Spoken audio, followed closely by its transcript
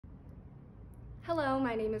Hello,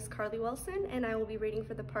 my name is Carly Wilson, and I will be reading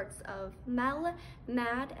for the parts of Mel,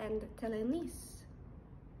 Mad, and Telenis.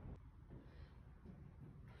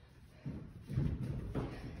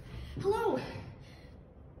 Hello!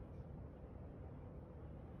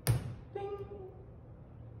 Ding.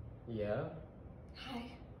 Yeah? Hi.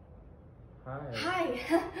 Hi.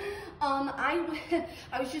 Hi.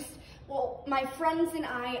 I was just, well, my friends and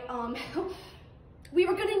I, we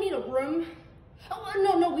were gonna need a room.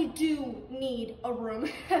 Oh, no, we do need a room.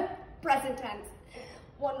 Present tense.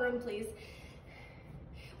 One room, please.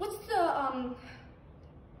 What's the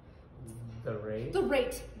rate? The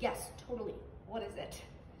rate, yes, totally. What is it?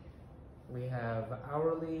 We have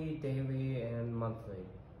hourly, daily, and monthly.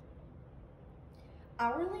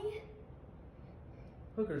 Hourly?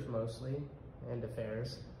 Hookers mostly, and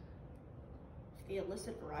affairs. The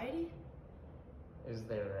illicit variety? Is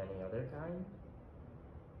there any other kind?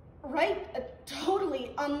 Right,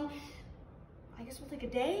 totally. I guess we'll take a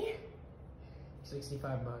day?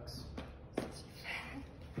 $65.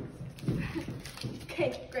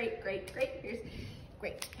 Okay, great. Here's,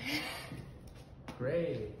 great.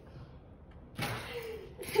 Great.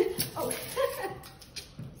 Oh.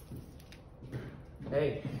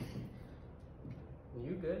 Hey.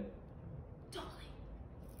 You good? Totally.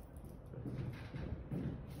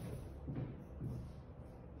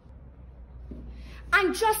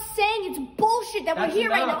 I'm just saying it's bullshit that That's we're here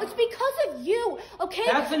right enough. now. It's because of you, okay?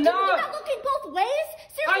 That's You're enough. not looking both ways?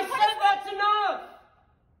 Seriously, I said that's enough!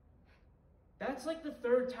 That's like the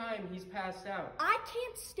third time he's passed out. I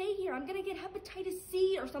can't stay here. I'm gonna get hepatitis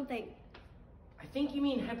C or something. I think you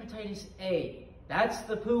mean hepatitis A. That's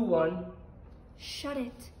the poo one. Shut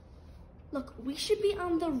it. Look, we should be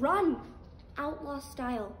on the run. Outlaw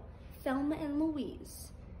style. Thelma and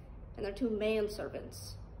Louise. And their two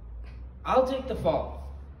manservants. I'll take the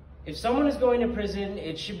fall. If someone is going to prison,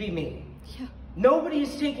 it should be me. Yeah. Nobody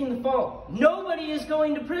is taking the fall. Nobody is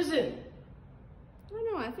going to prison. I don't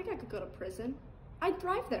know, I think I could go to prison. I'd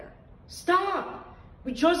thrive there. Stop!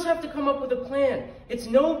 We just have to come up with a plan. It's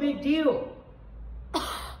no big deal.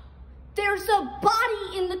 There's a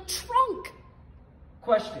body in the trunk.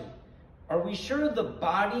 Question. Are we sure the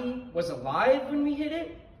body was alive when we hit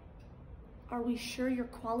it? Are we sure you're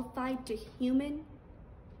qualified to human?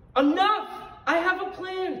 Enough! I have a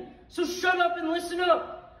plan. So shut up and listen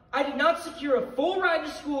up. I did not secure a full ride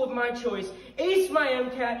to school of my choice, aced my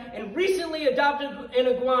MCAT, and recently adopted an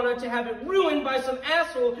iguana to have it ruined by some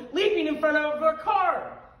asshole leaping in front of our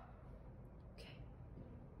car. Okay.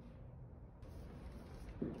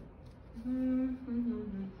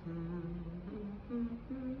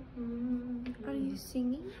 Are you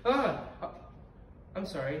singing? I'm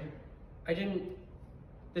sorry.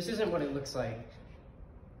 This isn't what it looks like.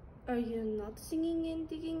 Are you not singing and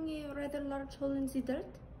digging a rather large hole in the dirt?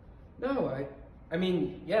 No, I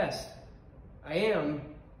mean, yes, I am,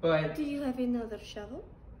 but... Do you have another shovel?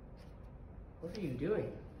 What are you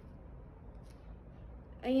doing?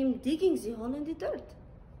 I am digging the hole in the dirt.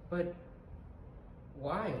 But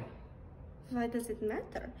why? Why does it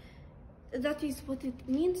matter? That is what it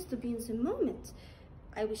means to be in the moment.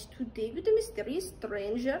 I wish to dig with a mysterious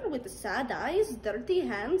stranger with sad eyes, dirty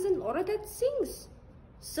hands, and aura that sings.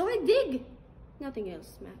 So I dig. Nothing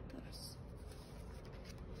else matters.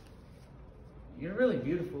 You're really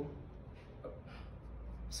beautiful.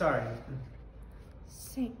 Sorry.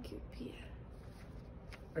 Thank you, Pierre.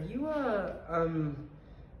 Are you,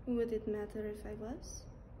 Would it matter if I was?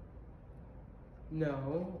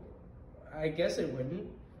 No, I guess it wouldn't.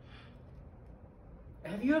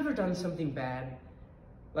 Have you ever done something bad?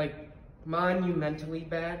 Like, monumentally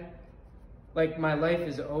bad? Like, my life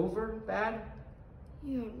is over bad?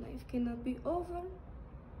 Your life cannot be over.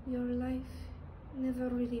 Your life never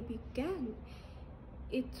really began.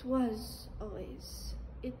 It was always.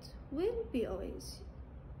 It will be always.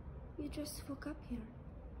 You just woke up here.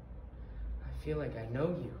 I feel like I know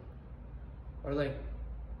you. Or like,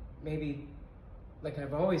 maybe, like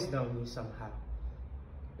I've always known you somehow.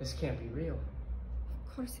 This can't be real.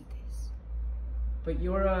 Of course it is. But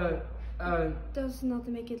you're Does not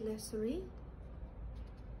make it less real.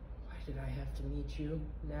 Why did I have to meet you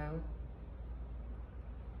now?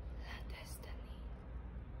 La destiny.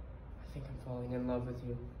 I think I'm falling in love with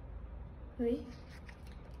you. Oui.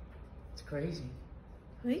 It's crazy.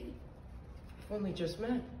 Oui. We've only just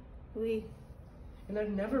met. Oui. And I've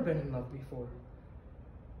never been in love before.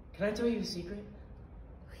 Can I tell you a secret?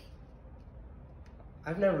 Oui.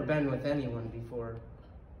 I've never been with anyone before.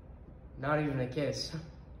 Not even a kiss.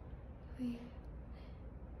 Oui.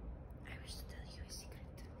 I wish to tell you a secret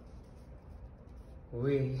too.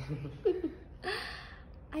 Oui.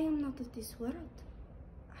 I am not of this world.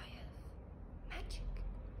 I have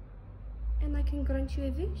can grant you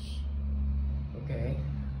a wish. Okay.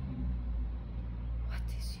 What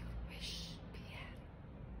is your wish, Pierre?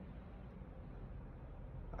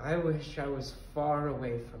 I wish I was far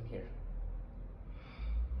away from here.